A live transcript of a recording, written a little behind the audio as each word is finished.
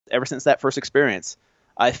ever since that first experience,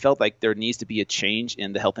 I felt like there needs to be a change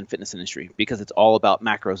in the health and fitness industry because it's all about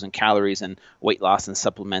macros and calories and weight loss and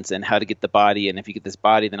supplements and how to get the body. And if you get this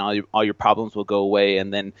body, then all your problems will go away,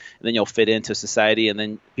 and then you'll fit into society, and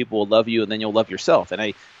then people will love you, and then you'll love yourself.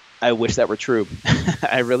 And I wish that were true.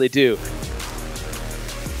 I really do.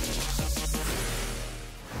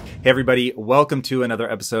 Hey everybody, welcome to another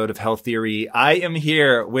episode of Health Theory. I am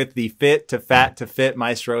here with the fit to fat to fit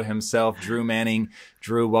maestro himself, Drew Manning.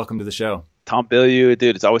 Drew, welcome to the show. Tom Bilyeu,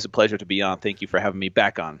 dude, it's always a pleasure to be on. Thank you for having me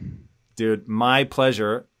back on. Dude, my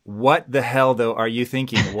pleasure. What the hell, though, are you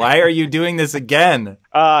thinking? Why are you doing this again?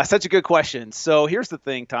 Such a good question. So here's the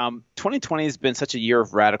thing, Tom. 2020 has been such a year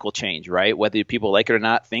of radical change, right? Whether people like it or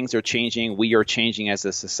not, things are changing. We are changing as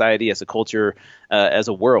a society, as a culture, as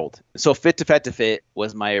a world. So Fit to Fat to Fit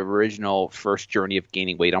was my original first journey of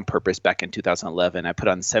gaining weight on purpose back in 2011. I put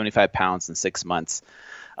on 75 pounds in 6 months.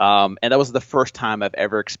 And that was the first time I've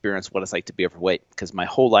ever experienced what it's like to be overweight, because my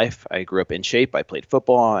whole life I grew up in shape. I played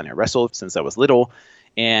football and I wrestled since I was little.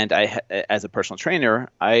 And as a personal trainer,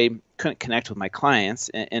 I couldn't connect with my clients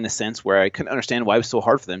in a sense where I couldn't understand why it was so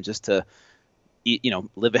hard for them just to,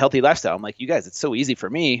 live a healthy lifestyle. I'm like, you guys, it's so easy for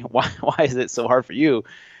me. Why is it so hard for you?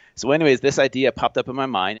 So anyways, this idea popped up in my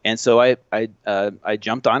mind. And so I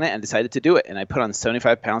jumped on it and decided to do it. And I put on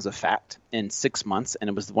 75 pounds of fat in 6 months. And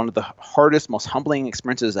it was one of the hardest, most humbling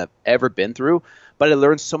experiences I've ever been through. But I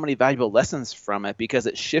learned so many valuable lessons from it because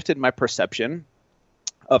it shifted my perception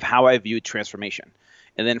of how I viewed transformation.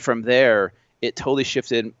 And then from there, it totally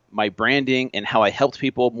shifted my branding and how I helped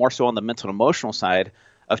people more so on the mental and emotional side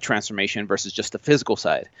of transformation versus just the physical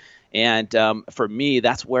side. And for me,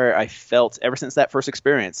 that's where I felt ever since that first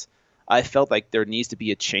experience, I felt like there needs to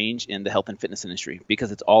be a change in the health and fitness industry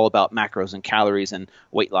because it's all about macros and calories and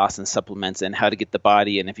weight loss and supplements and how to get the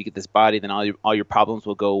body. And if you get this body, then all your problems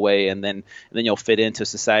will go away, and then you'll fit into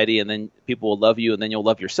society, and then people will love you, and then you'll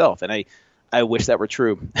love yourself. And I wish that were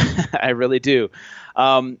true. I really do.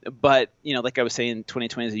 But, like I was saying,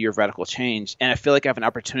 2020 is a year of radical change. And I feel like I have an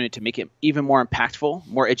opportunity to make it even more impactful,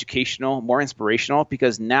 more educational, more inspirational,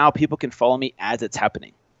 because now people can follow me as it's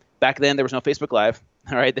happening. Back then, there was no Facebook Live.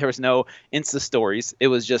 All right. There was no Insta stories. It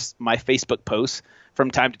was just my Facebook posts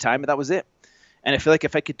from time to time, and that was it. And I feel like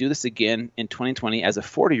if I could do this again in 2020 as a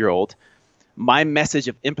 40-year-old, my message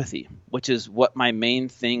of empathy, which is what my main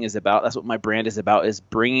thing is about, that's what my brand is about, is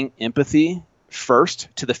bringing empathy first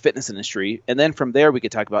to the fitness industry. And then from there, we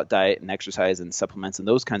could talk about diet and exercise and supplements and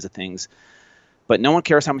those kinds of things. But no one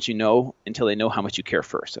cares how much you know until they know how much you care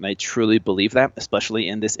first. And I truly believe that, especially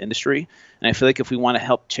in this industry. And I feel like if we want to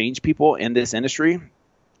help change people in this industry,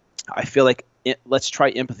 I feel like let's try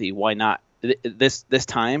empathy. Why not? This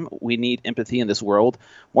time, we need empathy in this world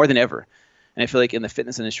more than ever. And I feel like in the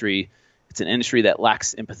fitness industry, it's an industry that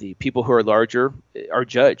lacks empathy. People who are larger are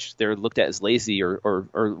judged. They're looked at as lazy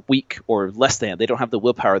or weak or less than. They don't have the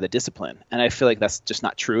willpower, the discipline. And I feel like that's just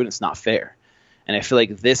not true, and it's not fair. And I feel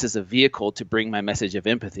like this is a vehicle to bring my message of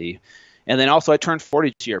empathy. And then also I turned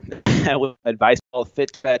 40 this year. I would advise all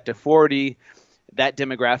fit fat to 40. That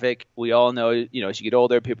demographic, we all know, as you get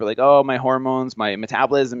older, people are like, oh, my hormones, my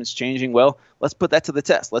metabolism is changing. Well, let's put that to the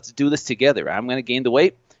test. Let's do this together. I'm going to gain the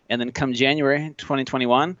weight. And then come January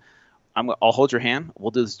 2021, I'll hold your hand.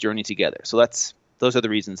 We'll do this journey together. So those are the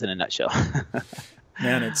reasons in a nutshell.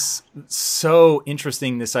 Man, it's so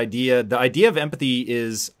interesting, this idea. The idea of empathy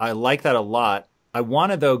is, I like that a lot. I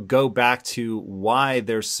want to, though, go back to why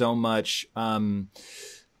there's so much,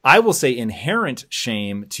 I will say, inherent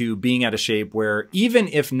shame to being out of shape, where even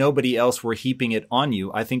if nobody else were heaping it on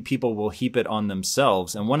you, I think people will heap it on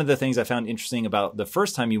themselves. And one of the things I found interesting about the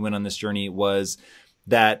first time you went on this journey was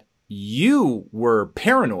that you were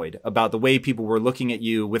paranoid about the way people were looking at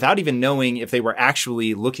you without even knowing if they were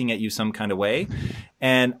actually looking at you some kind of way.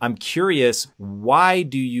 And I'm curious, why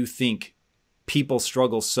do you think people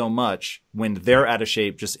struggle so much when they're out of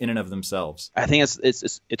shape just in and of themselves? I think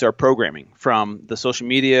it's our programming from the social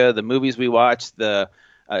media, the movies we watch, the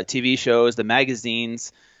TV shows, the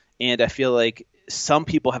magazines. And I feel like some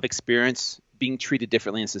people have experienced being treated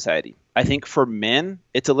differently in society. I think for men,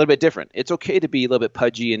 it's a little bit different. It's okay to be a little bit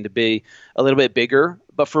pudgy and to be a little bit bigger.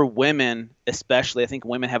 But for women, especially, I think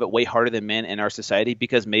women have it way harder than men in our society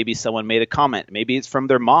because maybe someone made a comment. Maybe it's from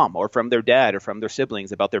their mom or from their dad or from their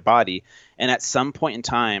siblings about their body. And at some point in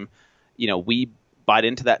time, we bought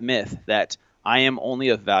into that myth that I am only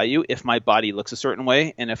of value if my body looks a certain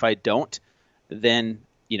way. And if I don't, then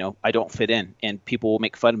I don't fit in and people will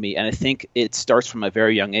make fun of me. And I think it starts from a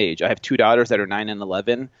very young age. I have two daughters that are 9 and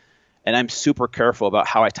 11, and I'm super careful about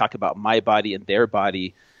how I talk about my body and their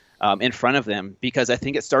body in front of them, because I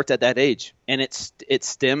think it starts at that age. And it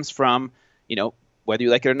stems from, whether you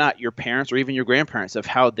like it or not, your parents or even your grandparents of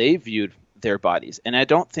how they viewed their bodies. And I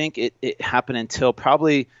don't think it happened until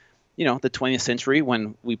probably, the 20th century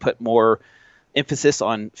when we put more emphasis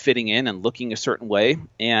on fitting in and looking a certain way.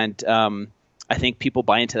 And I think people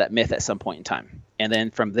buy into that myth at some point in time. And then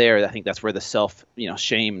from there, I think that's where the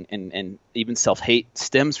shame and even self-hate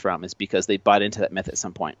stems from, is because they bought into that myth at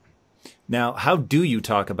some point. Now, how do you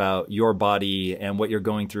talk about your body and what you're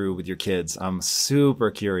going through with your kids? I'm super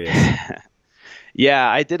curious. Yeah,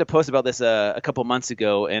 I did a post about this a couple months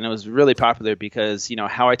ago, and it was really popular because,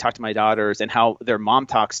 how I talk to my daughters and how their mom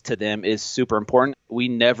talks to them is super important. We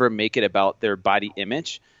never make it about their body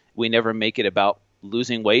image. We never make it about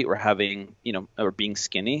losing weight or having, or being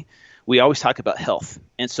skinny. We always talk about health.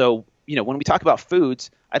 And so, when we talk about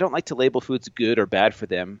foods, I don't like to label foods good or bad for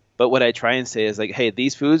them. But what I try and say is like, hey,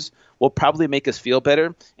 these foods will probably make us feel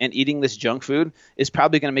better, and eating this junk food is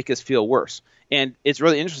probably going to make us feel worse. And it's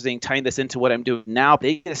really interesting tying this into what I'm doing now.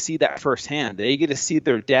 They get to see that firsthand. They get to see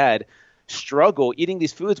their dad struggle eating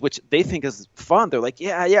these foods, which they think is fun. They're like,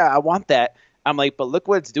 yeah, I want that. I'm like, but look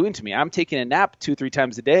what it's doing to me. I'm taking a nap 2-3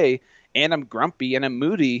 times a day, and I'm grumpy and I'm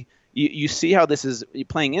moody. You see how this is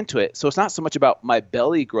playing into it. So it's not so much about my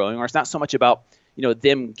belly growing, or it's not so much about,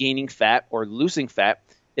 them gaining fat or losing fat.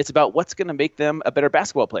 It's about what's going to make them a better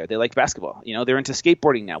basketball player. They like basketball. They're into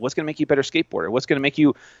skateboarding now. What's going to make you a better skateboarder? What's going to make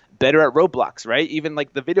you better at Roblox, right? Even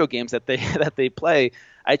like the video games that they play,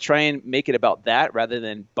 I try and make it about that rather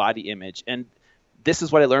than body image. And this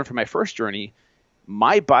is what I learned from my first journey.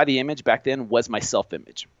 My body image back then was my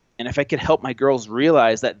self-image. And if I could help my girls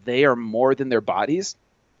realize that they are more than their bodies,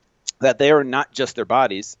 that they are not just their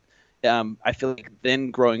bodies, I feel like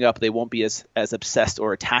then growing up, they won't be as obsessed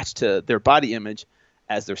or attached to their body image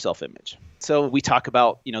as their self-image. So we talk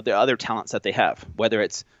about, the other talents that they have, whether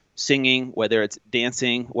it's singing, whether it's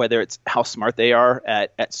dancing, whether it's how smart they are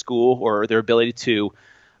at school, or their ability to,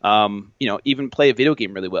 even play a video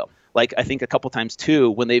game really well. Like I think a couple times too,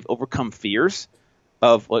 when they've overcome fears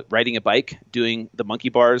of riding a bike, doing the monkey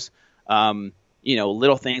bars,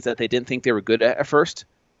 little things that they didn't think they were good at first,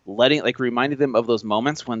 reminding them of those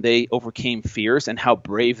moments when they overcame fears and how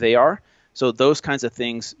brave they are. So those kinds of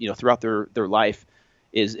things, throughout their life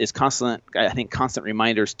is constant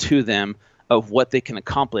reminders to them of what they can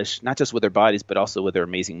accomplish, not just with their bodies, but also with their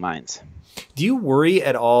amazing minds. Do you worry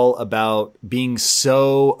at all about being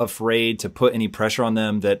so afraid to put any pressure on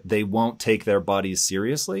them that they won't take their bodies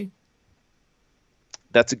seriously?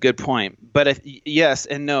 That's a good point. But yes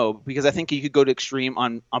and no, because I think you could go to extreme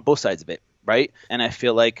on both sides of it, right? And I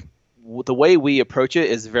feel like the way we approach it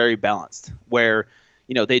is very balanced, where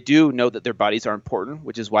they do know that their bodies are important,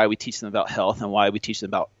 which is why we teach them about health and why we teach them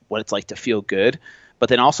about what it's like to feel good. But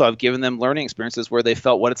then also I've given them learning experiences where they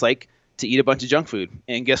felt what it's like to eat a bunch of junk food.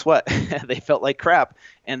 And guess what? They felt like crap.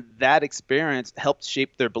 And that experience helped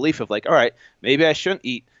shape their belief of like, all right, maybe I shouldn't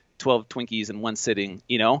eat 12 Twinkies in one sitting,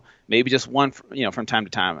 maybe just one, from time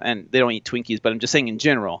to time. And they don't eat Twinkies, but I'm just saying in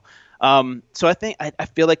general. So I think I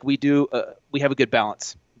feel like we have a good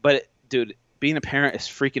balance. But dude, being a parent is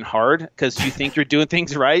freaking hard because you think you're doing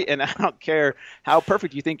things right. And I don't care how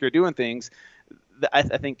perfect you think you're doing things. I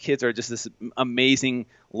think kids are just this amazing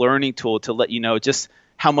learning tool to let you know just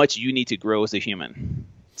how much you need to grow as a human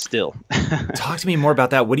still. Talk to me more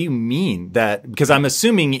about that. What do you mean that? Because I'm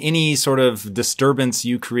assuming any sort of disturbance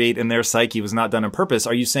you create in their psyche was not done on purpose.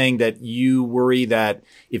 Are you saying that you worry that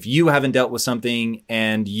if you haven't dealt with something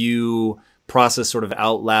and you process sort of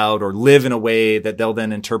out loud or live in a way that they'll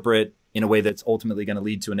then interpret in a way that's ultimately going to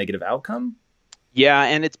lead to a negative outcome? Yeah,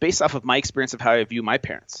 and it's based off of my experience of how I view my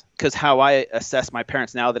parents. Because how I assess my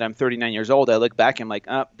parents now that I'm 39 years old, I look back and I'm like,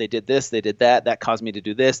 oh, they did this, they did that, that caused me to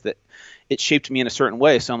do this, that it shaped me in a certain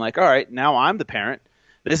way. So I'm like, all right, now I'm the parent.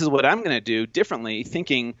 This is what I'm going to do differently,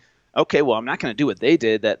 thinking, okay, well, I'm not going to do what they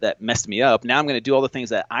did that messed me up. Now I'm going to do all the things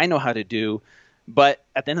that I know how to do. But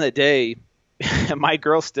at the end of the day, my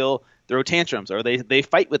girls still throw tantrums, or they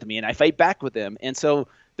fight with me and I fight back with them. And so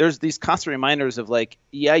there's these constant reminders of like,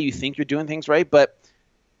 yeah, you think you're doing things right, but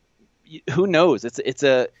who knows?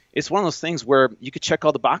 It's one of those things where you could check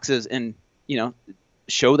all the boxes and,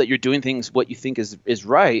 show that you're doing things what you think is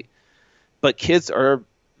right. But kids are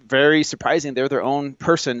very surprising. They're their own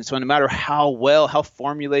person. So no matter how well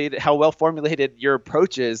formulated your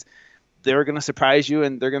approach is, they're going to surprise you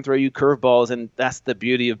and they're going to throw you curveballs. And that's the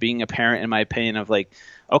beauty of being a parent, in my opinion, of like,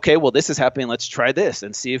 okay, well, this is happening. Let's try this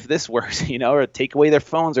and see if this works, or take away their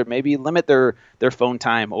phones, or maybe limit their phone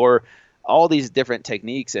time, or all these different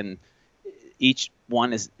techniques. And each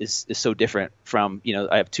one is so different from,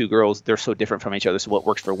 I have two girls, they're so different from each other. So what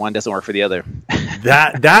works for one doesn't work for the other.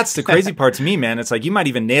 That's the crazy part to me, man. It's like you might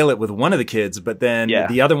even nail it with one of the kids, but then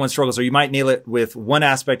the other one struggles, or you might nail it with one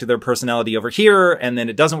aspect of their personality over here, and then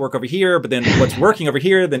it doesn't work over here, but then what's working over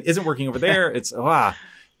here then isn't working over there. It's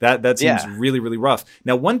that seems really, really rough.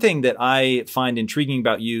 Now, one thing that I find intriguing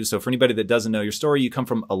about you, so for anybody that doesn't know your story, you come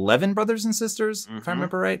from 11 brothers and sisters, if I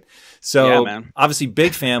remember right. So obviously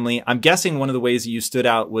big family. I'm guessing one of the ways that you stood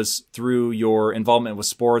out was through your involvement with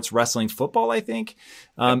sports, wrestling, football, I think.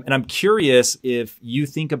 And I'm curious if you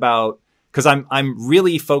think about, because I'm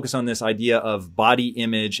really focused on this idea of body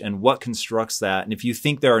image and what constructs that. And if you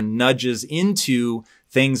think there are nudges into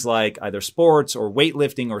things like either sports or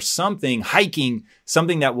weightlifting or something, hiking,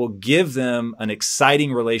 something that will give them an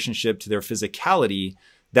exciting relationship to their physicality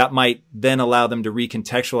that might then allow them to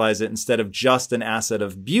recontextualize it instead of just an asset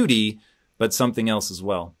of beauty, but something else as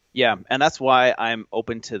well. Yeah, and that's why I'm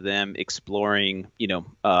open to them exploring,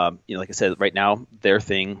 like I said, right now their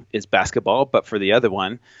thing is basketball, but for the other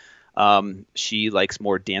one, she likes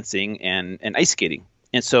more dancing and ice skating.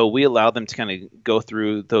 And so we allow them to kind of go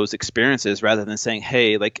through those experiences rather than saying,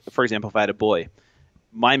 hey, like, for example, if I had a boy,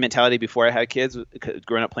 my mentality before I had kids,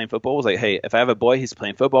 growing up playing football, was like, hey, if I have a boy, he's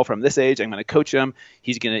playing football from this age, I'm going to coach him.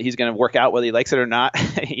 He's going to work out whether he likes it or not.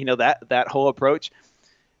 That whole approach.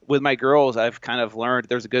 With my girls, I've kind of learned,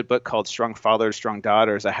 there's a good book called Strong Fathers, Strong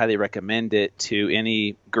Daughters. I highly recommend it to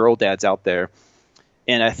any girl dads out there.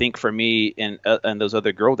 And I think for me and those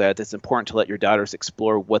other girl dads, it's important to let your daughters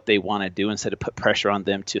explore what they want to do instead of put pressure on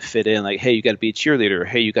them to fit in. Like, hey, you got to be a cheerleader.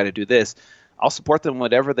 Hey, you got to do this. I'll support them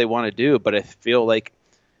whatever they want to do. But I feel like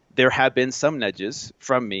there have been some nudges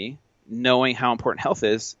from me, knowing how important health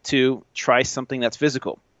is, to try something that's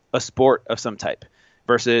physical, a sport of some type,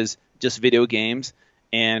 versus just video games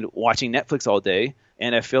and watching Netflix all day.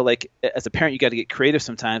 And I feel like as a parent, you got to get creative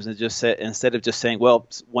sometimes and just say, instead of just saying, well,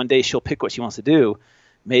 one day she'll pick what she wants to do,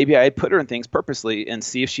 maybe I'd put her in things purposely and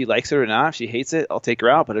see if she likes it or not. If she hates it, I'll take her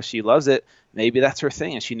out. But if she loves it, maybe that's her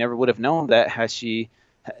thing. And she never would have known that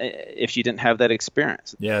if she didn't have that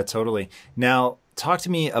experience. Yeah, totally. Now, talk to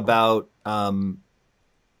me about,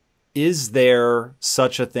 is there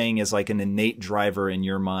such a thing as like an innate driver in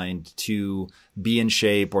your mind to be in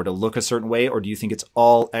shape or to look a certain way? Or do you think it's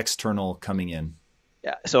all external coming in?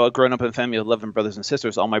 Yeah, so growing up in a family of 11 brothers and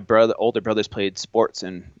sisters, all my older brothers played sports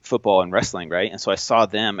and football and wrestling, right? And so I saw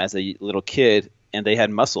them as a little kid, and they had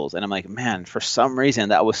muscles. And I'm like, man, for some reason,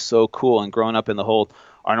 that was so cool. And growing up in the whole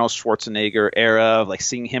Arnold Schwarzenegger era of like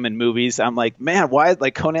seeing him in movies, I'm like, man, why,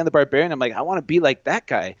 like Conan the Barbarian? I'm like, I want to be like that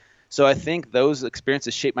guy. So I think those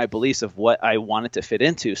experiences shaped my beliefs of what I wanted to fit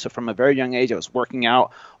into. So from a very young age, I was working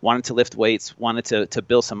out, wanted to lift weights, wanted to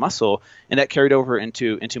build some muscle, and that carried over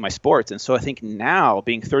into my sports. And so I think now,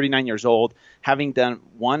 being 39 years old, having done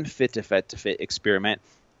one fit to fit experiment,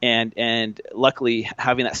 and luckily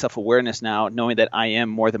having that self-awareness now, knowing that I am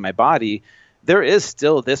more than my body, there is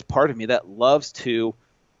still this part of me that loves to,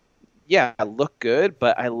 I look good,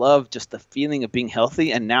 but I love just the feeling of being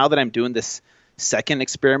healthy. And now that I'm doing this second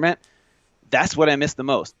experiment, that's what I miss the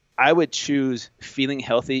most. I would choose feeling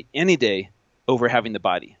healthy any day over having the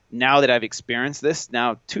body. Now that I've experienced this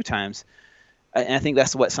now 2 times, and I think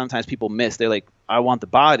that's what sometimes people miss. They're like, I want the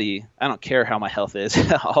body. I don't care how my health is.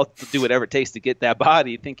 I'll do whatever it takes to get that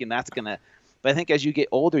body, thinking that's going to. But I think as you get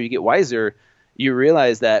older, you get wiser, you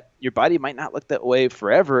realize that your body might not look that way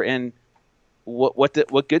forever. And what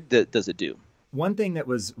good does it do? One thing that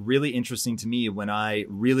was really interesting to me when I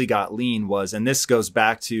really got lean was, and this goes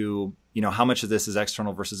back to, how much of this is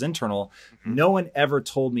external versus internal. Mm-hmm. No one ever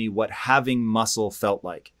told me what having muscle felt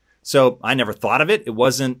like. So I never thought of it. It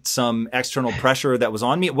wasn't some external pressure that was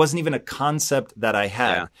on me. It wasn't even a concept that I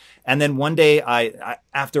had. Yeah. And then one day I,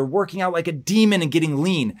 after working out like a demon and getting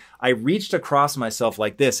lean, I reached across myself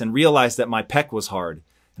like this and realized that my pec was hard.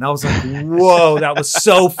 And I was like, whoa, that was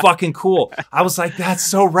so fucking cool. I was like, that's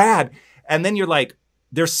so rad. And then you're like,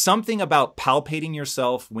 there's something about palpating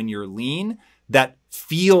yourself when you're lean that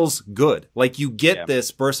feels good. Like you get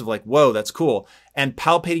this burst of like, whoa, that's cool. And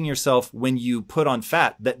palpating yourself when you put on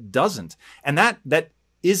fat that doesn't. And that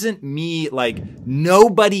isn't me. Like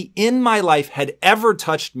nobody in my life had ever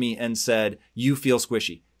touched me and said, you feel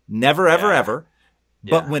squishy. Never, ever, ever.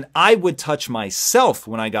 But when I would touch myself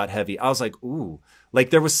when I got heavy, I was like, ooh, like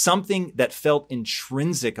there was something that felt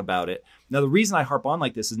intrinsic about it. Now, the reason I harp on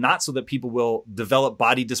like this is not so that people will develop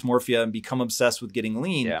body dysmorphia and become obsessed with getting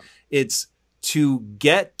lean. Yeah. It's to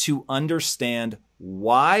get to understand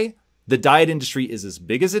why the diet industry is as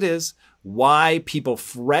big as it is, why people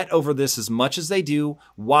fret over this as much as they do,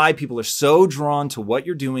 why people are so drawn to what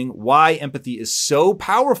you're doing, why empathy is so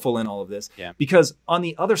powerful in all of this. Yeah. Because on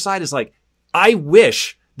the other side is like, I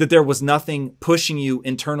wish that there was nothing pushing you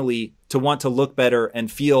internally to want to look better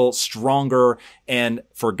and feel stronger, and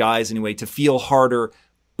for guys anyway, to feel harder.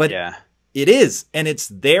 But yeah. It is, and it's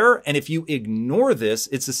there. And if you ignore this,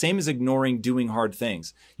 it's the same as ignoring doing hard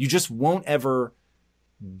things. You just won't ever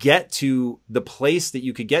get to the place that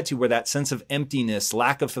you could get to where that sense of emptiness,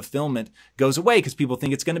 lack of fulfillment goes away, because people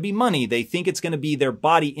think it's going to be money. They think it's going to be their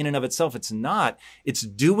body in and of itself. It's not. It's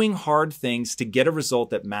doing hard things to get a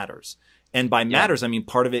result that matters. And by matters, I mean,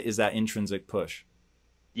 part of it is that intrinsic push.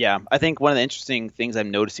 Yeah. I think one of the interesting things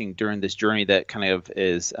I'm noticing during this journey that kind of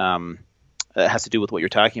is, has to do with what you're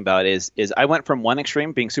talking about is I went from one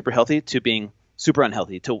extreme, being super healthy, to being super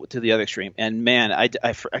unhealthy, to the other extreme. And man, I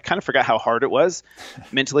kind of forgot how hard it was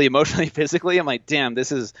mentally, emotionally, physically. I'm like, damn,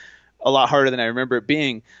 this is a lot harder than I remember it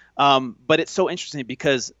being. But it's so interesting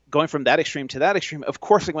because going from that extreme to that extreme, of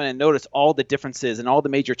course, I'm going to notice all the differences and all the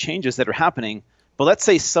major changes that are happening. But let's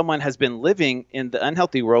say someone has been living in the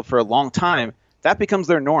unhealthy world for a long time. That becomes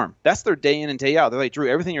their norm. That's their day in and day out. They're like, Drew,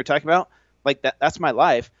 everything you're talking about, like that's my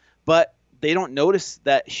life. But they don't notice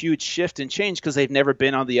that huge shift and change because they've never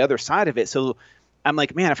been on the other side of it. So I'm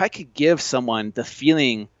like, man, if I could give someone the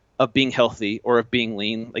feeling of being healthy or of being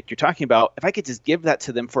lean, like you're talking about, if I could just give that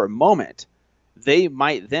to them for a moment, they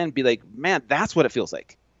might then be like, man, that's what it feels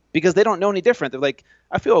like, because they don't know any different. They're like,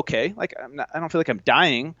 I feel okay. Like I don't feel like I'm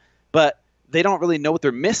dying, but they don't really know what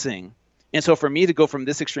they're missing. And so for me to go from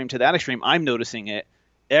this extreme to that extreme, I'm noticing it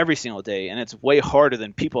every single day. And it's way harder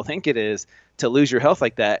than people think it is to lose your health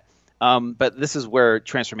like that. But this is where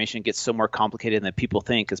transformation gets so more complicated than people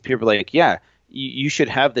think, because people are like, yeah, you should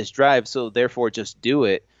have this drive, so therefore just do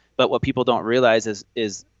it. But what people don't realize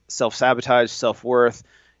is self-sabotage, self-worth,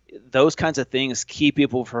 those kinds of things keep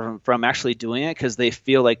people from actually doing it, because they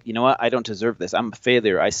feel like, you know what, I don't deserve this. I'm a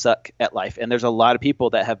failure. I suck at life. And there's a lot of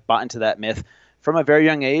people that have bought into that myth from a very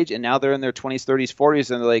young age, and now they're in their 20s, 30s, 40s,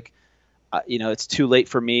 and they're like, it's too late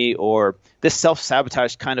for me, or this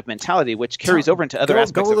self-sabotage kind of mentality, which carries over into other aspects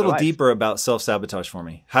of their life. Go a little deeper about self-sabotage for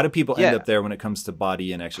me. How do people end up there when it comes to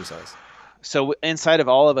body and exercise? So inside of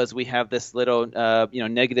all of us, we have this little,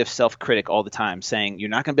 negative self-critic all the time saying, you're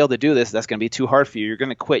not going to be able to do this. That's going to be too hard for you. You're going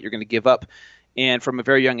to quit. You're going to give up. And from a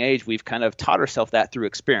very young age, we've kind of taught ourselves that through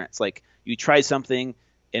experience. Like you tried something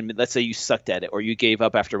and let's say you sucked at it, or you gave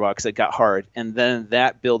up after a while because it got hard. And then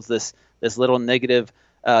that builds this little negative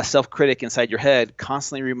self-critic inside your head,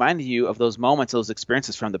 constantly reminding you of those moments, those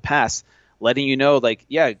experiences from the past, letting you know, like,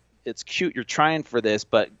 yeah, it's cute, you're trying for this,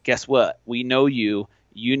 but guess what? We know you.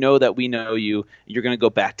 You know that we know you. You're going to go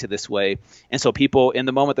back to this way. And so people in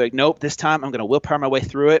the moment, they're like, nope, this time I'm going to willpower my way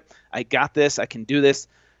through it. I got this. I can do this.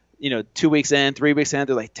 2 weeks in, 3 weeks in,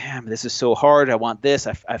 they're like, damn, this is so hard. I want this.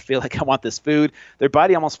 I feel like I want this food. Their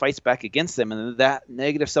body almost fights back against them. And that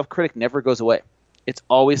negative self-critic never goes away. It's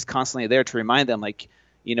always constantly there to remind them, like,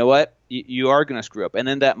 you know what? You are going to screw up. And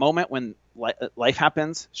then that moment when life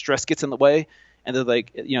happens, stress gets in the way, and they're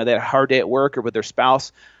like, they had a hard day at work or with their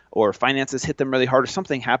spouse, or finances hit them really hard, or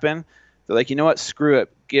something happened. They're like, you know what? Screw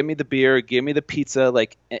it. Give me the beer. Give me the pizza.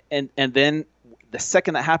 Like, and then the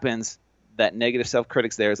second that happens, that negative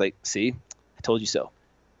self-critic's there is like, see, I told you so.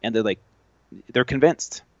 And they're like, they're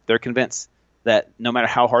convinced. They're convinced that no matter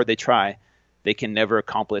how hard they try, they can never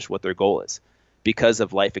accomplish what their goal is because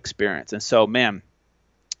of life experience. And so, man,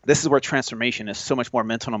 this is where transformation is so much more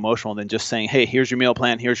mental and emotional than just saying, hey, here's your meal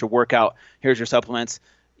plan, here's your workout, here's your supplements.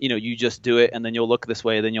 You just do it and then you'll look this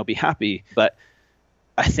way, then you'll be happy. But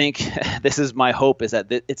I think this is my hope, is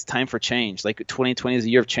that it's time for change. Like 2020 is a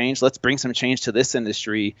year of change. Let's bring some change to this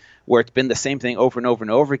industry where it's been the same thing over and over and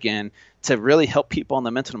over again, to really help people on the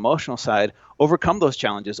mental and emotional side overcome those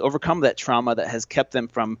challenges, overcome that trauma that has kept them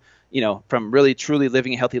from really truly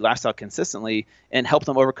living a healthy lifestyle consistently, and help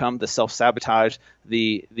them overcome the self-sabotage,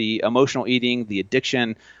 the emotional eating, the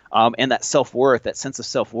addiction, and that self-worth, that sense of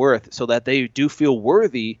self-worth, so that they do feel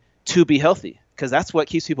worthy to be healthy. Because that's what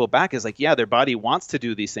keeps people back, is like, yeah, their body wants to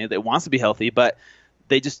do these things, it wants to be healthy, but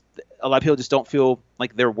a lot of people just don't feel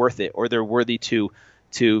like they're worth it, or they're worthy to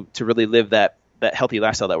really live that healthy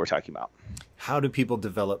lifestyle that we're talking about. How do people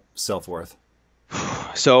develop self-worth?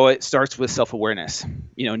 So it starts with self-awareness,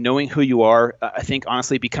 knowing who you are. I think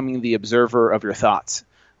honestly, becoming the observer of your thoughts.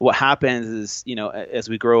 What happens is, as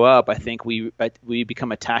we grow up, I think we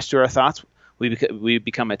become attached to our thoughts. We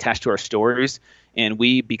become attached to our stories, and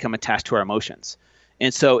we become attached to our emotions.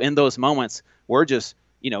 And so in those moments, we're just,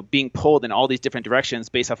 being pulled in all these different directions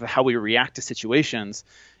based off of how we react to situations.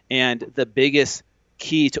 And the biggest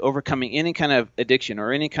key to overcoming any kind of addiction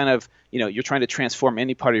or any kind of, you're trying to transform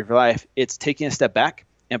any part of your life. It's taking a step back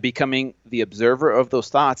and becoming the observer of those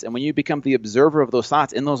thoughts. And when you become the observer of those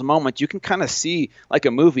thoughts in those moments, you can kind of see like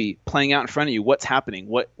a movie playing out in front of you, what's happening,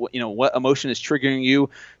 what emotion is triggering you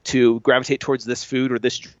to gravitate towards this food or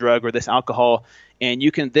this drug or this alcohol. And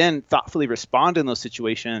you can then thoughtfully respond in those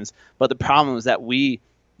situations. But the problem is that we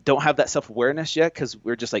don't have that self-awareness yet, because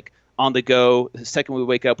we're just like on the go. The second we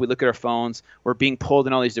wake up, we look at our phones, we're being pulled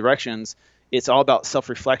in all these directions. It's all about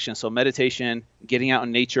self-reflection. So meditation, getting out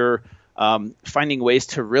in nature, finding ways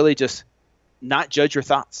to really just not judge your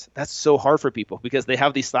thoughts. That's so hard for people because they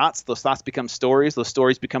have these thoughts. Those thoughts become stories. Those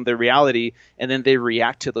stories become their reality. And then they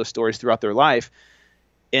react to those stories throughout their life.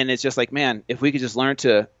 And it's just like, man, if we could just learn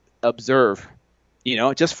to observe,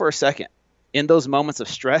 just for a second, in those moments of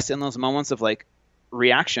stress, in those moments of like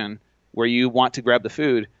reaction where you want to grab the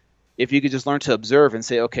food, if you could just learn to observe and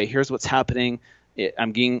say, okay, here's what's happening.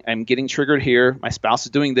 I'm getting triggered here. My spouse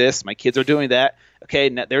is doing this. My kids are doing that. Okay,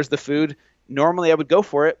 now there's the food. Normally I would go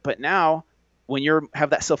for it, but now when you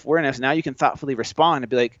have that self-awareness, now you can thoughtfully respond and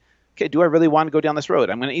be like, okay, do I really want to go down this road?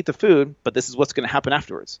 I'm going to eat the food, but this is what's going to happen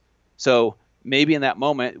afterwards. So maybe in that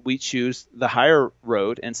moment we choose the higher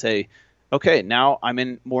road and say, okay, now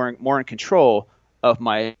I'm more in control of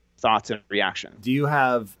my thoughts and reaction. Do you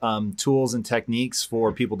have tools and techniques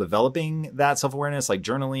for people developing that self-awareness, like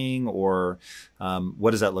journaling, or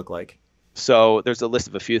what does that look like? So there's a list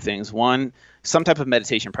of a few things. One, some type of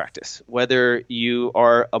meditation practice, whether you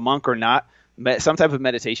are a monk or not, some type of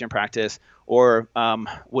meditation practice, or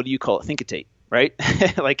what do you call it? Think-a-tate, right?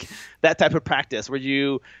 Like that type of practice where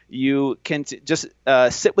you can just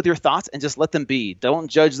sit with your thoughts and just let them be. Don't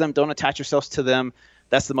judge them. Don't attach yourselves to them.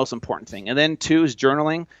 That's the most important thing. And then 2 is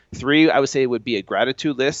journaling. 3, I would say, would be a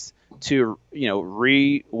gratitude list to,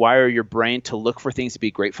 rewire your brain to look for things to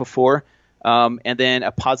be grateful for. And then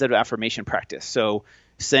a positive affirmation practice. So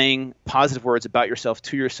saying positive words about yourself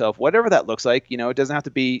to yourself, whatever that looks like. It doesn't have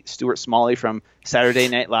to be Stuart Smalley from Saturday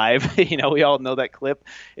Night Live. We all know that clip.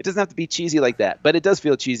 It doesn't have to be cheesy like that, but it does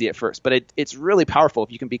feel cheesy at first. But it's really powerful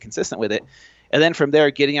if you can be consistent with it. And then from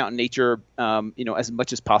there, getting out in nature, as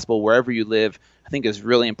much as possible, wherever you live, I think is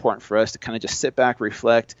really important for us to kind of just sit back,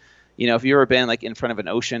 reflect. If you've ever been like in front of an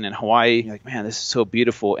ocean in Hawaii, you're like, man, this is so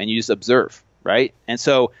beautiful. And you just observe, right? And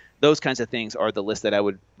so those kinds of things are the list that I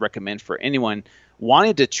would recommend for anyone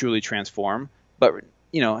wanting to truly transform, but,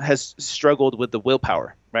 has struggled with the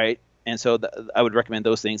willpower, right? And so I would recommend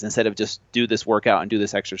those things instead of just do this workout and do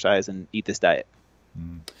this exercise and eat this diet.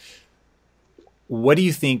 Mm. What do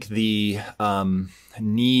you think the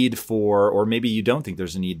need for, or maybe you don't think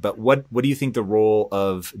there's a need, but what do you think the role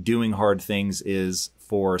of doing hard things is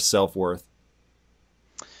for self-worth?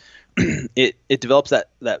 It develops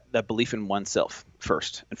that belief in oneself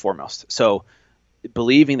first and foremost. So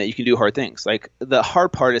believing that you can do hard things. Like the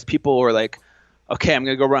hard part is people are like, okay, I'm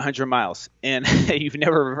going to go run 100 miles. And you've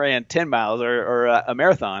never ran 10 miles or a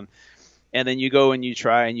marathon. And then you go and you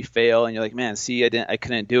try and you fail and you're like, man, see, I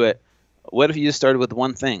couldn't do it. What if you just started with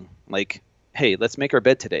one thing? Like, hey, let's make our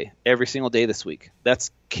bed today, every single day this week. That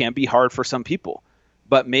can be hard for some people.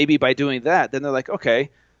 But maybe by doing that, then they're like,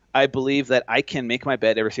 okay, I believe that I can make my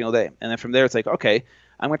bed every single day. And then from there, it's like, okay,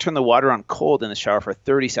 I'm going to turn the water on cold in the shower for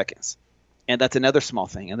 30 seconds. And that's another small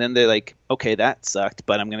thing. And then they're like, okay, that sucked,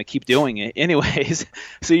 but I'm going to keep doing it anyways.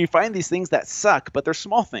 So you find these things that suck, but they're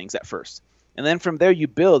small things at first. And then from there you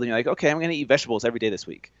build and you're like, okay, I'm going to eat vegetables every day this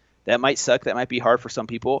week. That might suck. That might be hard for some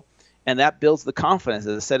people. And that builds the confidence.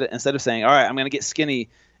 Instead of saying, all right, I'm going to get skinny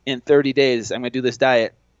in 30 days, I'm going to do this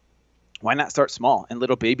diet. Why not start small and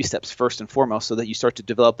little baby steps first and foremost, so that you start to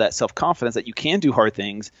develop that self-confidence that you can do hard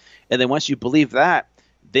things. And then once you believe that,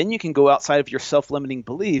 then you can go outside of your self-limiting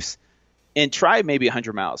beliefs and try maybe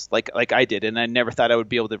 100 miles like I did. And I never thought I would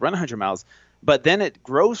be able to run 100 miles. But then it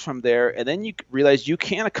grows from there. And then you realize you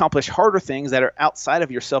can accomplish harder things that are outside of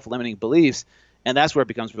your self-limiting beliefs. And that's where it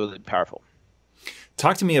becomes really powerful.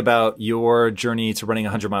 Talk to me about your journey to running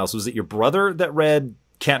 100 miles. Was it your brother that read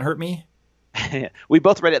Can't Hurt Me? We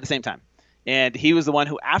both read it at the same time. And he was the one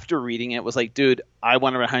who, after reading it, was like, dude, I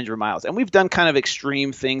want to run 100 miles. And we've done kind of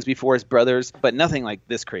extreme things before as brothers, but nothing like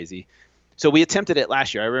this crazy. So we attempted it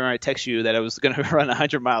last year. I remember I texted you that I was going to run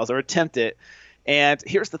 100 miles or attempt it. And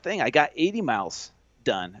here's the thing. I got 80 miles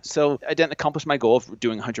done. So I didn't accomplish my goal of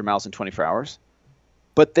doing 100 miles in 24 hours.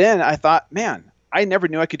 But then I thought, man, I never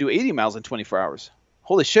knew I could do 80 miles in 24 hours.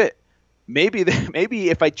 Holy shit. Maybe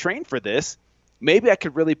if I trained for this, maybe I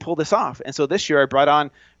could really pull this off. And so this year I brought on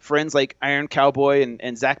friends like Iron Cowboy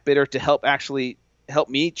and Zach Bitter to help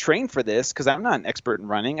me train for this, because I'm not an expert in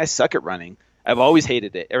running. I suck at running. I've always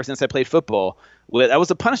hated it ever since I played football. That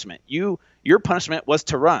was a punishment. Your punishment was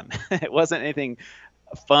to run. It wasn't anything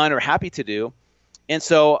fun or happy to do. And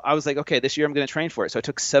so I was like, okay, this year I'm going to train for it. So I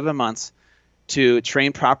took 7 months to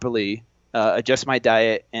train properly, adjust my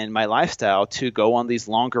diet and my lifestyle to go on these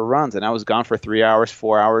longer runs. And I was gone for 3 hours,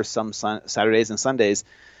 4 hours, some Saturdays and Sundays,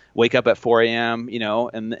 wake up at 4 a.m.,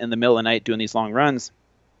 in the middle of the night doing these long runs.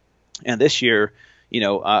 And this year,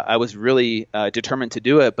 I was really determined to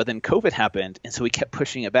do it, but then COVID happened. And so we kept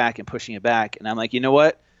pushing it back and pushing it back. And I'm like, you know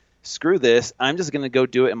what? Screw this. I'm just going to go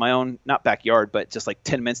do it in my own, not backyard, but just like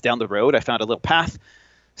 10 minutes down the road. I found a little path,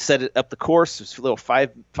 set it up the course. It was a little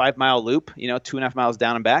five mile loop, 2.5 miles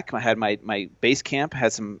down and back. I had my base camp,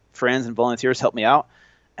 had some friends and volunteers help me out.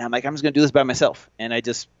 And I'm like, I'm just going to do this by myself. And I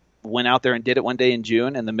just went out there and did it one day in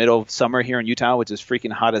June in the middle of summer here in Utah, which is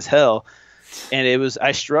freaking hot as hell. And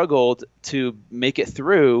I struggled to make it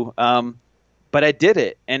through, but I did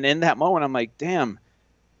it. And in that moment, I'm like, damn,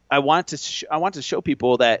 I want to show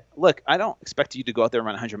people that, look, I don't expect you to go out there and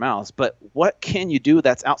run 100 miles, but what can you do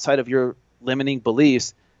that's outside of your limiting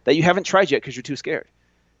beliefs that you haven't tried yet because you're too scared?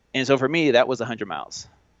 And so for me, that was 100 miles.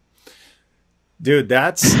 Dude,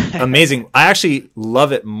 that's amazing. I actually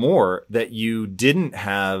love it more that you didn't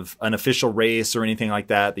have an official race or anything like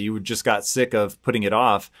that you just got sick of putting it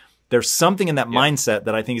off. There's something in that mindset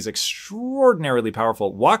that I think is extraordinarily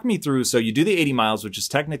powerful. Walk me through. So you do the 80 miles, which is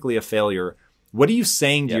technically a failure. What are you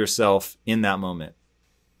saying to yourself in that moment?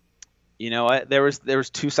 There was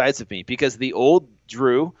two sides of me, because the old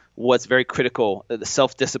Drew was very critical, the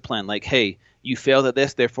self-discipline, like, hey, you failed at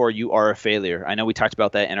this, therefore you are a failure. I know we talked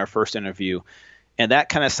about that in our first interview. And that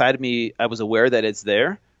kind of side of me, I was aware that it's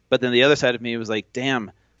there. But then the other side of me was like,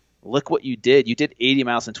 damn, look what you did. You did 80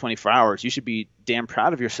 miles in 24 hours. You should be damn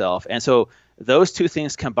proud of yourself. And so those two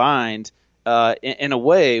things combined, in a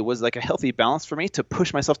way, was like a healthy balance for me to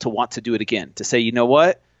push myself to want to do it again, to say, you know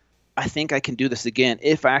what, I think I can do this again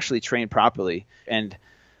if I actually train properly. And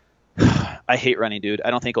I hate running, dude.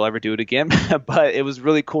 I don't think I'll ever do it again, but it was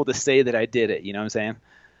really cool to say that I did it. You know what I'm saying?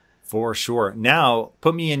 For sure. Now,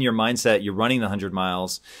 put me in your mindset. You're running the 100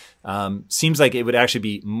 miles. Seems like it would actually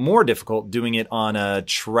be more difficult doing it on a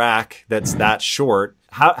track that's that short.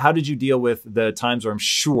 How did you deal with the times where I'm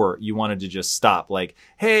sure you wanted to just stop? Like,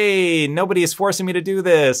 hey, nobody is forcing me to do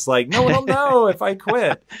this. Like, no one will know if I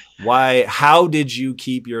quit. Why? How did you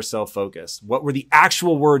keep yourself focused? What were the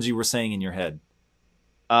actual words you were saying in your head?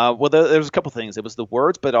 Well, there was a couple things. It was the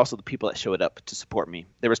words, but also the people that showed up to support me.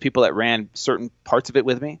 There was people that ran certain parts of it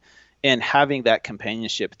with me, and having that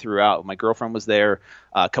companionship throughout. My girlfriend was there.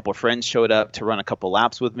 A couple of friends showed up to run a couple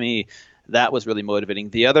laps with me. That was really motivating.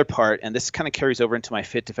 The other part, and this kind of carries over into my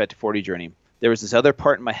Fit to Fat to 40 journey, there was this other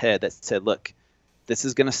part in my head that said, look, this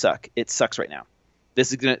is going to suck. It sucks right now.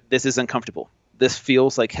 This is uncomfortable. This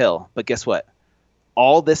feels like hell. But guess what?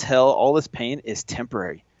 All this hell, all this pain is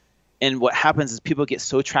temporary. And what happens is people get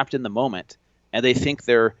so trapped in the moment, and they think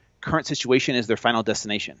their current situation is their final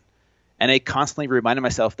destination. And I constantly reminded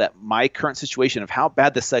myself that my current situation of how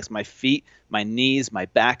bad this sucks, my feet, my knees, my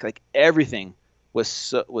back, like everything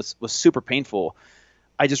was super painful.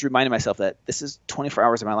 I just reminded myself that this is 24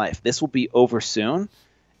 hours of my life. This will be over soon.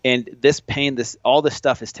 And this pain, all this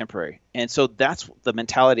stuff is temporary. And so that's the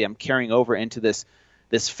mentality I'm carrying over into this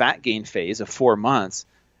fat gain phase of 4 months,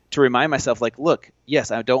 to remind myself, like, look,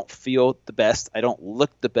 yes, I don't feel the best. I don't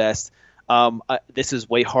look the best. This is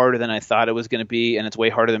way harder than I thought it was going to be, and it's way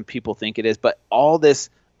harder than people think it is. But all this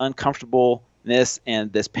uncomfortableness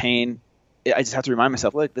and this pain, I just have to remind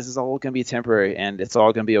myself, look, this is all going to be temporary, and it's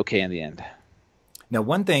all going to be okay in the end. Now,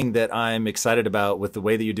 one thing that I'm excited about with the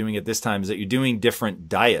way that you're doing it this time is that you're doing different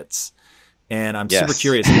diets. And I'm super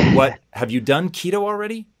curious, have you done keto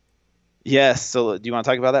already? Yes. So do you want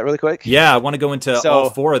to talk about that really quick? Yeah, I want to go into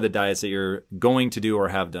all 4 of the diets that you're going to do or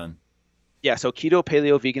have done. Yeah, so keto,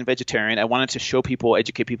 paleo, vegan, vegetarian. I wanted to show people,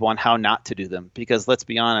 educate people on how not to do them, because let's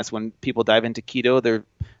be honest, when people dive into keto,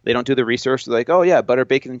 they don't do the research. They're like, oh yeah, butter,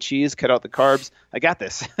 bacon, and cheese, cut out the carbs. I got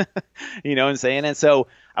this. You know what I'm saying? And so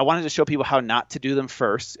I wanted to show people how not to do them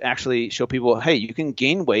first. Actually show people, hey, you can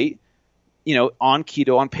gain weight, on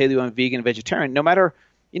keto, on paleo, and vegan, vegetarian, no matter.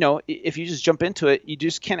 If you just jump into it, you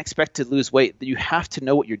just can't expect to lose weight. You have to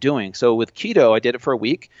know what you're doing. So with keto, I did it for a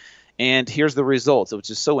week, and here's the results, which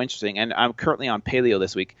is so interesting. And I'm currently on paleo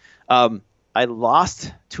this week. I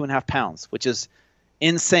lost 2.5 pounds, which is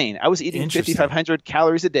insane. I was eating 5,500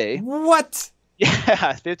 calories a day. What?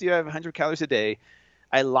 Yeah, 5,500 calories a day.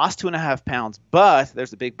 I lost 2.5 pounds, but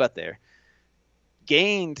there's a big but there.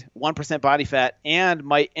 Gained 1% body fat, and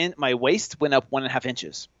my waist went up 1.5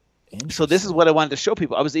 inches. So this is what I wanted to show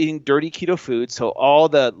people. I was eating dirty keto food, so all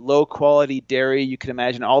the low quality dairy you can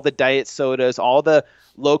imagine, all the diet sodas, all the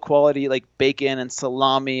low quality like bacon and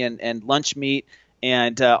salami and lunch meat,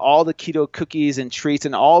 and all the keto cookies and treats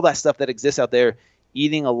and all that stuff that exists out there,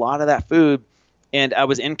 eating a lot of that food. And I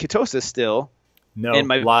was in ketosis still. No,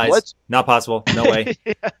 lies. Not possible. No way.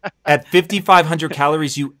 Yeah. At 5,500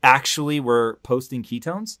 calories, you actually were posting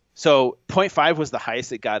ketones? So 0.5 was the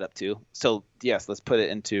highest it got up to. So yes, let's put it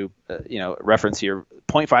into reference here.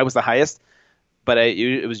 0.5 was the highest, but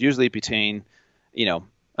it was usually between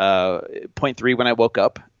 0.3 when I woke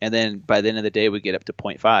up, and then by the end of the day we get up to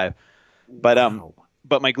 0.5. But wow.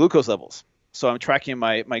 But my glucose levels. So I'm tracking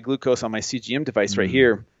my glucose on my CGM device right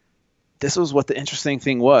here. This was what the interesting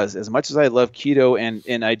thing was. As much as I love keto,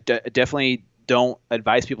 and I definitely don't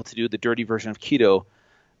advise people to do the dirty version of keto,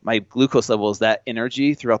 my glucose levels, that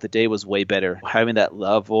energy throughout the day was way better. Having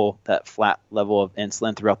that flat level of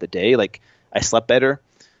insulin throughout the day, like I slept better.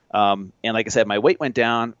 And like I said, my weight went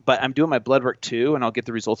down, but I'm doing my blood work too, and I'll get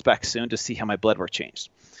the results back soon to see how my blood work changed.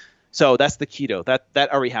 So that's the keto.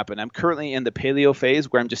 That already happened. I'm currently in the paleo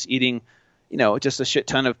phase where I'm just eating just a shit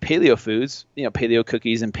ton of paleo foods, paleo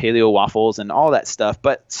cookies and paleo waffles and all that stuff,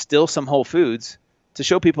 but still some whole foods to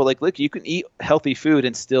show people like, look, you can eat healthy food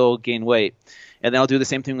and still gain weight. And then I'll do the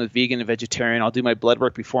same thing with vegan and vegetarian. I'll do my blood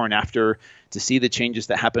work before and after to see the changes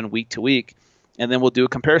that happen week to week. And then we'll do a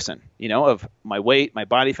comparison, of my weight, my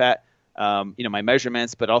body fat, my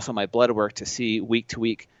measurements, but also my blood work to see week to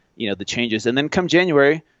week, the changes. And then come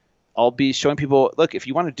January, I'll be showing people, look, if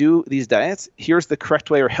you want to do these diets, here's the correct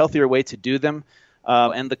way or healthier way to do them.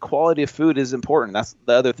 And the quality of food is important. That's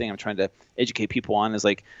the other thing I'm trying to educate people on is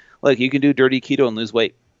like, look, you can do dirty keto and lose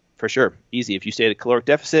weight for sure. Easy. If you stay at a caloric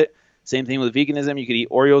deficit, same thing with veganism. You could eat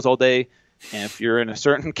Oreos all day. And if you're in a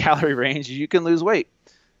certain calorie range, you can lose weight.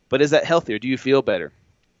 But is that healthier? Do you feel better?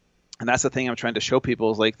 And that's the thing I'm trying to show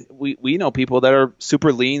people is like, we know people that are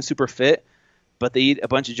super lean, super fit, but they eat a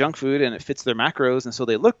bunch of junk food and it fits their macros. And so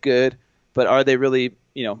they look good, but are they really,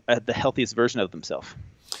 at the healthiest version of themselves?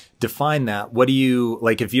 Define that. What do you,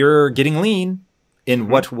 like if you're getting lean, in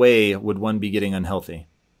what way would one be getting unhealthy?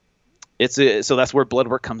 So that's where blood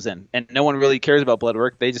work comes in. And no one really cares about blood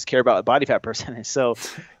work. They just care about body fat percentage. So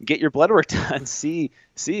get your blood work done. See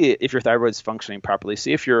if your thyroid's functioning properly.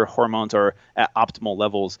 See if your hormones are at optimal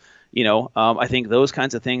levels. I think those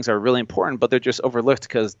kinds of things are really important, but they're just overlooked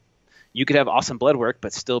because you could have awesome blood work,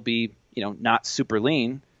 but still be, not super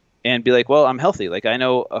lean and be like, well, I'm healthy. Like I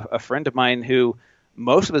know a friend of mine who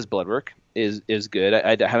most of his blood work is good.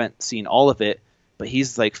 I haven't seen all of it, but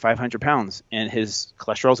he's like 500 pounds and his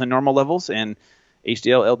cholesterol's in normal levels and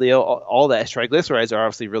HDL, LDL, all that triglycerides are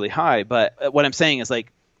obviously really high. But what I'm saying is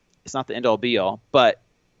like, it's not the end all be all, but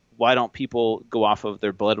why don't people go off of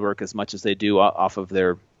their blood work as much as they do off of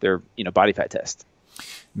their body fat test?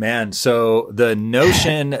 Man, so the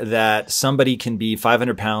notion that somebody can be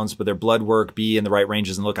 500 pounds, but their blood work be in the right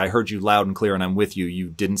ranges, and look, I heard you loud and clear and I'm with you. You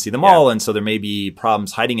didn't see them all, and so there may be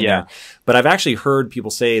problems hiding in there. But I've actually heard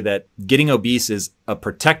people say that getting obese is a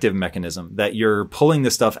protective mechanism, that you're pulling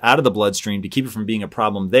this stuff out of the bloodstream to keep it from being a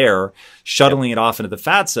problem there, shuttling it off into the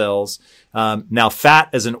fat cells. Now, fat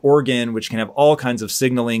as an organ, which can have all kinds of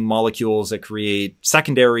signaling molecules that create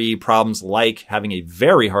secondary problems like having a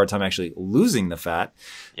very hard time actually losing the fat,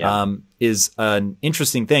 is an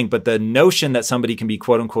interesting thing. But the notion that somebody can be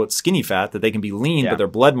quote unquote skinny fat, that they can be lean, but their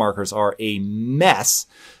blood markers are a mess.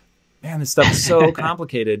 Man, this stuff is so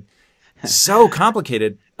complicated. So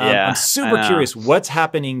complicated. I'm super curious. What's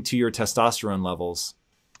happening to your testosterone levels?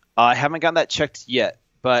 I haven't gotten that checked yet,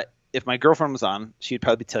 but if my girlfriend was on, she'd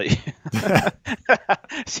probably tell you.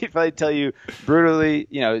 She'd probably tell you brutally,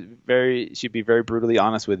 she'd be very brutally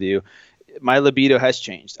honest with you. My libido has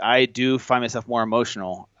changed. I do find myself more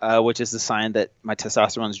emotional, which is the sign that my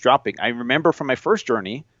testosterone is dropping. I remember from my first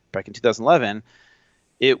journey back in 2011,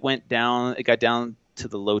 it got down to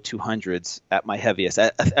the low 200s at my heaviest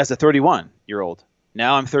as a 31-year-old.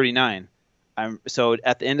 Now I'm 39. So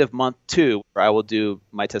at the end of month 2, I will do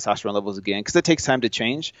my testosterone levels again because it takes time to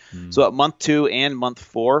change. So at month 2 and month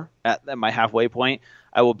 4, at my halfway point,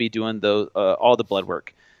 I will be doing all the blood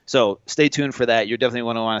work. So stay tuned for that. You're definitely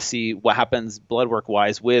going to want to see what happens blood work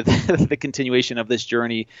wise with the continuation of this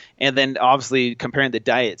journey. And then obviously comparing the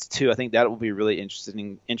diets too. I think that will be really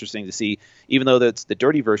interesting to see, even though that's the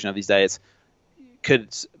dirty version of these diets.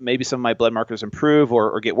 could maybe some of my blood markers improve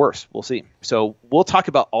or get worse? We'll see. So we'll talk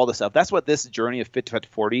about all this stuff. That's what this journey of Fit to Fat to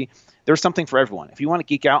 40, there's something for everyone. If you want to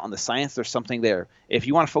geek out on the science, there's something there. If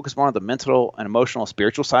you want to focus more on the mental and emotional,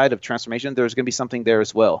 spiritual side of transformation, there's going to be something there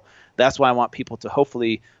as well. That's why I want people to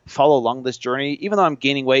hopefully follow along this journey. Even though I'm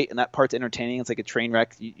gaining weight and that part's entertaining, it's like a train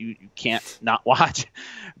wreck you can't not watch.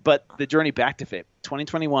 But the journey back to fit,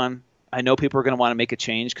 2021, I know people are going to want to make a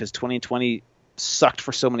change because 2020 sucked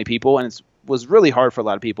for so many people and it was really hard for a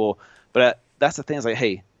lot of people. But that's the thing, is like,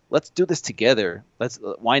 hey, let's do this together.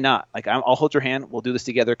 Why not? Like, I'll hold your hand. We'll do this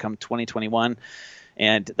together come 2021.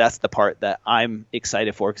 And that's the part that I'm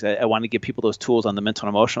excited for, because I want to give people those tools on the mental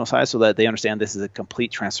and emotional side so that they understand this is a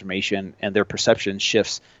complete transformation and their perception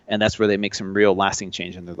shifts. And that's where they make some real lasting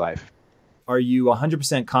change in their life. Are you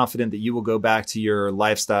 100% confident that you will go back to your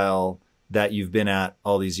lifestyle that you've been at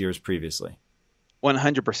all these years previously?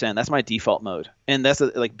 100%. That's my default mode. And that's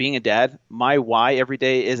like being a dad. My why every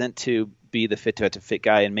day isn't to be the fit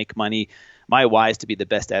guy and make money. My why is to be the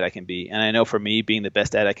best dad I can be. And I know for me, being the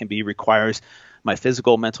best dad I can be requires my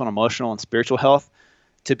physical, mental, and emotional and spiritual health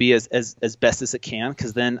to be as best as it can.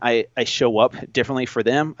 Because then I show up differently for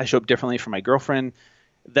them. I show up differently for my girlfriend.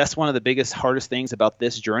 That's one of the biggest, hardest things about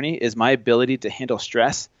this journey is my ability to handle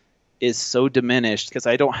stress is so diminished because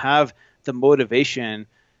I don't have the motivation,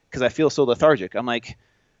 because I feel so lethargic. I'm like,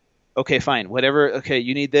 okay, fine, whatever. Okay,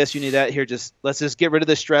 you need this, you need that. Here, let's just get rid of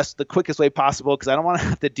the stress the quickest way possible, because I don't want to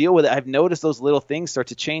have to deal with it. I've noticed those little things start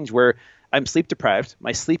to change where I'm sleep deprived.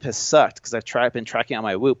 My sleep has sucked because I've been tracking on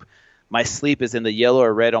my Whoop. My sleep is in the yellow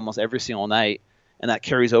or red almost every single night, and that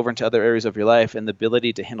carries over into other areas of your life. And the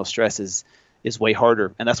ability to handle stress is way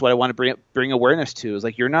harder. And that's what I want to bring awareness to, is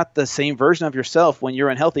like, you're not the same version of yourself when you're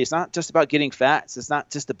unhealthy. It's not just about getting fat. It's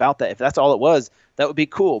not just about that. If that's all it was, that would be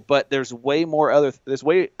cool. But there's way more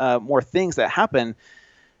more things that happen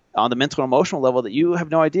on the mental and emotional level that you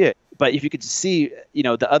have no idea. But if you could see,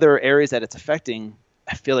 the other areas that it's affecting,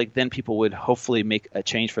 I feel like then people would hopefully make a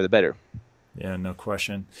change for the better. Yeah, no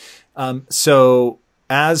question. So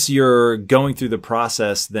as you're going through the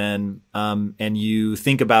process then, and you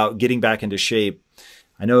think about getting back into shape,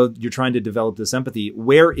 I know you're trying to develop this empathy.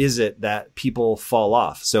 Where is it that people fall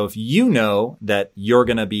off? So if you know that you're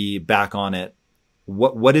going to be back on it,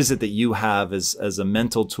 what is it that you have as a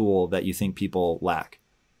mental tool that you think people lack?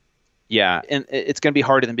 Yeah, and it's going to be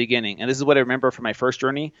hard in the beginning. And this is what I remember from my first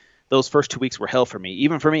journey. Those first 2 weeks were hell for me,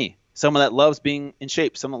 even for me. Someone that loves being in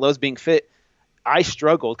shape, someone that loves being fit, I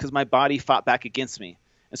struggled because my body fought back against me.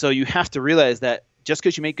 And so you have to realize that just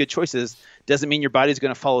because you make good choices doesn't mean your body's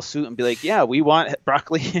going to follow suit and be like, yeah, we want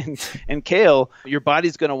broccoli and kale. Your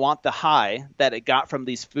body's going to want the high that it got from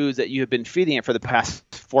these foods that you have been feeding it for the past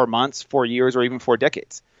 4 months, 4 years, or even 4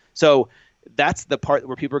 decades. So that's the part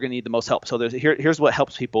where people are going to need the most help. So here's what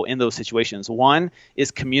helps people in those situations. One is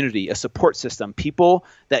community, a support system, people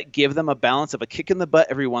that give them a balance of a kick in the butt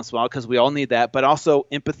every once in a while, because we all need that, but also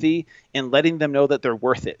empathy and letting them know that they're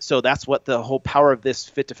worth it. So that's what the whole power of this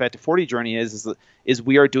Fit to Fat to 40 journey is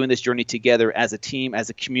we are doing this journey together as a team, as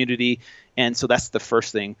a community. And so that's the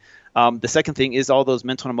first thing. The second thing is all those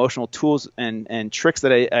mental and emotional tools and tricks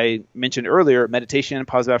that I mentioned earlier: meditation,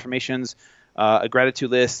 positive affirmations, a gratitude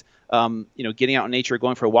list, getting out in nature,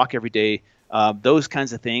 going for a walk every day, those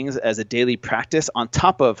kinds of things as a daily practice on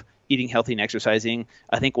top of eating healthy and exercising,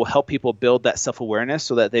 I think will help people build that self-awareness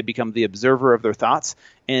so that they become the observer of their thoughts.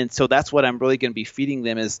 And so that's what I'm really going to be feeding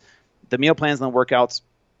them, is the meal plans and the workouts.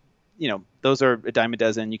 Those are a dime a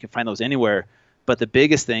dozen. You can find those anywhere. But the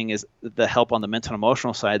biggest thing is the help on the mental and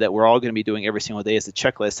emotional side that we're all going to be doing every single day as a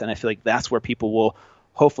checklist. And I feel like that's where people will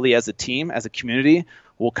hopefully, as a team, as a community,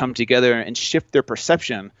 will come together and shift their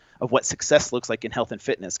perception of what success looks like in health and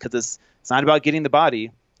fitness. Because it's not about getting the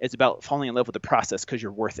body. It's about falling in love with the process because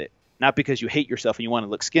you're worth it. Not because you hate yourself and you want to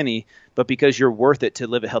look skinny, but because you're worth it to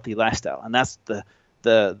live a healthy lifestyle. And that's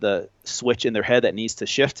the switch in their head that needs to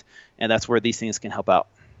shift. And that's where these things can help out.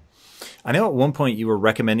 I know at one point you were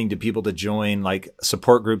recommending to people to join like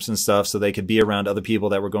support groups and stuff so they could be around other people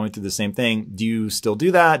that were going through the same thing. Do you still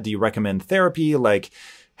do that? Do you recommend therapy? Like,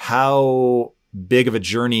 how big of a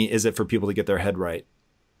journey is it for people to get their head right?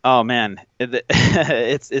 Oh man,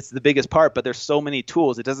 it's the biggest part, but there's so many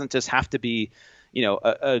tools. It doesn't just have to be,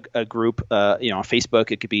 a group, on Facebook.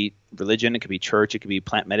 It could be religion, it could be church, it could be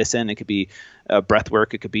plant medicine, it could be breath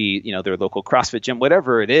work, it could be, their local CrossFit gym,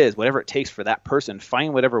 whatever it is, whatever it takes for that person.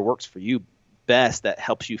 Find whatever works for you best that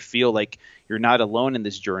helps you feel like you're not alone in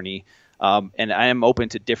this journey. And I am open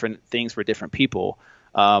to different things for different people.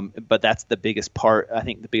 But that's the biggest part, I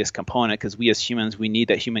think the biggest component, because we as humans, we need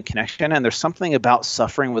that human connection. And there's something about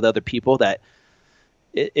suffering with other people that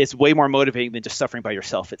it's way more motivating than just suffering by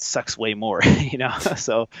yourself. It sucks way more, you know.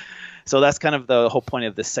 So that's kind of the whole point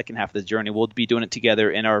of the second half of the journey. We'll be doing it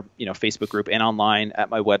together in our, you know, Facebook group and online at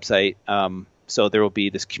my website. So there will be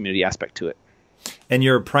this community aspect to it. And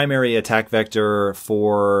your primary attack vector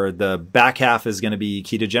for the back half is going to be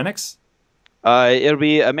ketogenics? It'll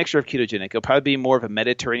be a mixture of ketogenic. It'll probably be more of a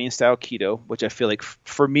Mediterranean style keto, which I feel like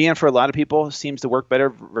for me and for a lot of people seems to work better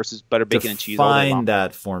versus butter, bacon, and cheese all day long. Define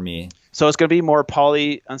that for me. So it's going to be more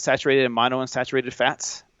polyunsaturated and monounsaturated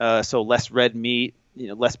fats. So less red meat, you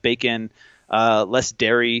know, less bacon, less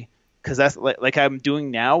dairy. Because that's like I'm doing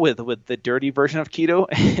now with the dirty version of keto.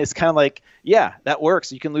 It's kind of like, yeah, that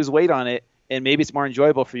works. You can lose weight on it, and maybe it's more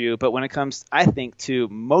enjoyable for you. But when it comes, I think, to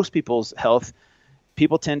most people's health,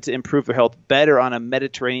 people tend to improve their health better on a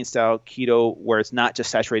Mediterranean style keto where it's not just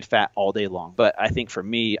saturated fat all day long. But I think for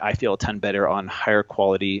me, I feel a ton better on higher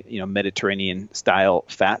quality, you know, Mediterranean style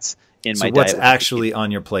fats in my diet. So what's actually on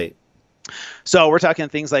your plate? So we're talking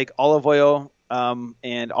things like olive oil,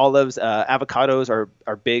 and olives, avocados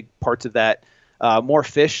are big parts of that. More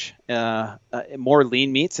fish, more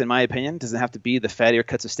lean meats, in my opinion. Doesn't have to be the fattier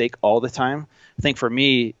cuts of steak all the time. I think for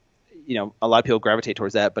me, you know, a lot of people gravitate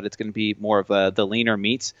towards that, but it's going to be more of the leaner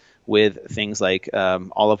meats with things like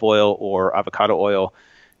olive oil or avocado oil.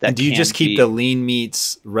 And do you just keep the lean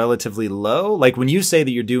meats relatively low? Like when you say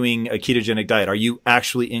that you're doing a ketogenic diet, are you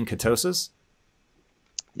actually in ketosis?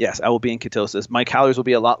 Yes, I will be in ketosis. My calories will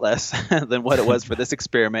be a lot less than what it was for this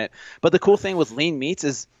experiment. But the cool thing with lean meats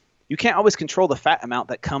is you can't always control the fat amount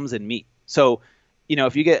that comes in meat. So, you know,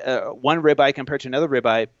 if you get one ribeye compared to another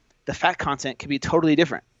ribeye, the fat content could be totally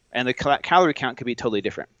different, and the calorie count could be totally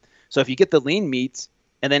different. So if you get the lean meats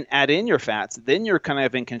and then add in your fats, then you're kind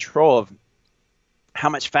of in control of how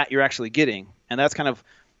much fat you're actually getting. And that's kind of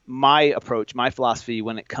my approach, my philosophy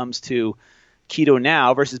when it comes to keto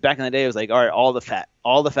now versus back in the day. It was like, all right, all the fat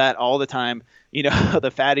all the time, you know,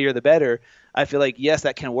 the fattier the better. I feel like, yes,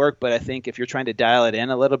 that can work, but I think if you're trying to dial it in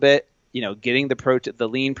a little bit, you know, getting the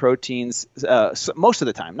lean proteins most of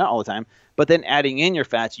the time, not all the time, but then adding in your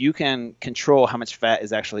fats, you can control how much fat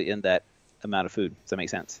is actually in that amount of food. Does that make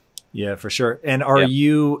sense? Yeah, for sure. And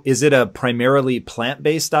is it a primarily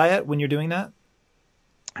plant-based diet when you're doing that?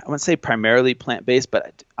 I wouldn't say primarily plant-based,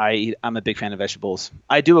 but I'm a big fan of vegetables.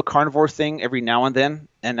 I do a carnivore thing every now and then,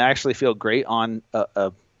 and I actually feel great on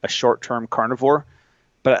a short-term carnivore.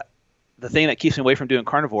 But the thing that keeps me away from doing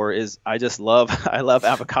carnivore is I love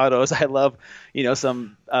avocados. I love, you know,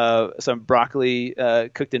 some broccoli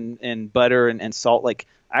cooked in butter and salt. Like,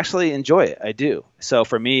 I actually enjoy it. I do. So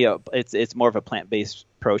for me, it's more of a plant-based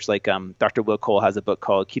approach. Like Dr. Will Cole has a book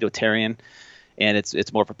called Ketotarian, and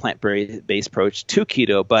it's more of a plant-based approach to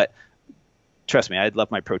keto. But trust me, I love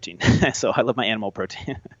my protein. So I love my animal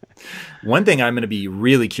protein. One thing I'm going to be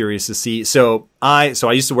really curious to see. So I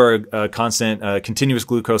used to wear a constant, continuous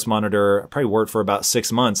glucose monitor. I probably wore it for about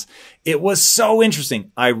 6 months. It was so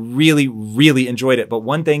interesting. I really, really enjoyed it. But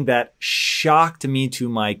one thing that shocked me to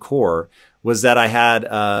my core was that I had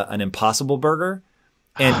an Impossible Burger,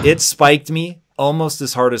 and it spiked me almost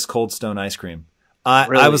as hard as Cold Stone ice cream.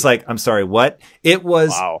 Really? I was like, I'm sorry, what? It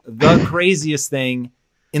was the craziest thing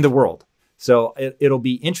in the world. So it'll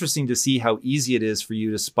be interesting to see how easy it is for you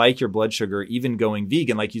to spike your blood sugar, even going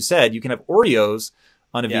vegan. Like you said, you can have Oreos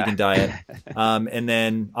on a vegan diet. And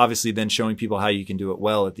then obviously then showing people how you can do it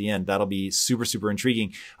well at the end. That'll be super, super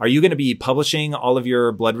intriguing. Are you going to be publishing all of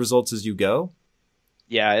your blood results as you go?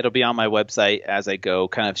 Yeah, it'll be on my website as I go,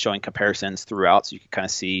 kind of showing comparisons throughout, so you can kind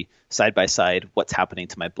of see side by side what's happening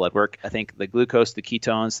to my blood work. I think the glucose, the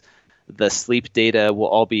ketones, the sleep data will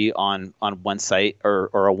all be on one site or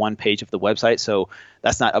a one page of the website. So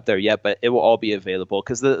that's not up there yet, but it will all be available,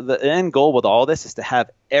 because the end goal with all this is to have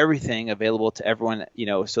everything available to everyone, you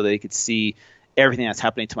know, so they could see everything that's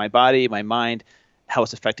happening to my body, my mind, how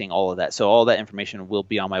it's affecting all of that. So all that information will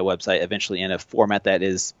be on my website eventually in a format that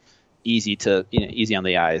is easy on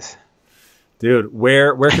the eyes. Dude,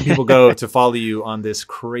 where can people go to follow you on this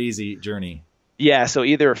crazy journey? Yeah, so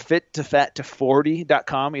either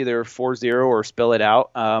fittofat40.com, either 40 or spell it out.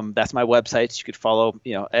 That's my website. You could follow,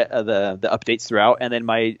 you know, the updates throughout. And then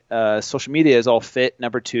my social media is all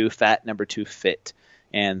fat2fit.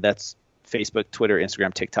 And that's Facebook, Twitter,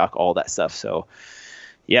 Instagram, TikTok, all that stuff. So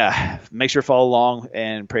yeah, make sure to follow along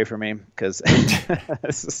and pray for me, because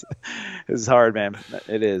this is hard, man.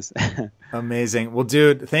 It is. Amazing. Well,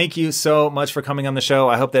 dude, thank you so much for coming on the show.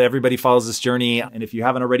 I hope that everybody follows this journey. And if you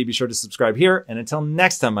haven't already, be sure to subscribe here. And until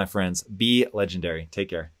next time, my friends, be legendary. Take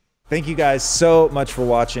care. Thank you guys so much for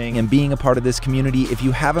watching and being a part of this community. If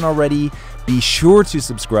you haven't already, be sure to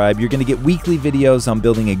subscribe. You're going to get weekly videos on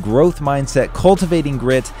building a growth mindset, cultivating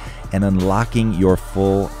grit, and unlocking your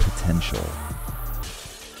full potential.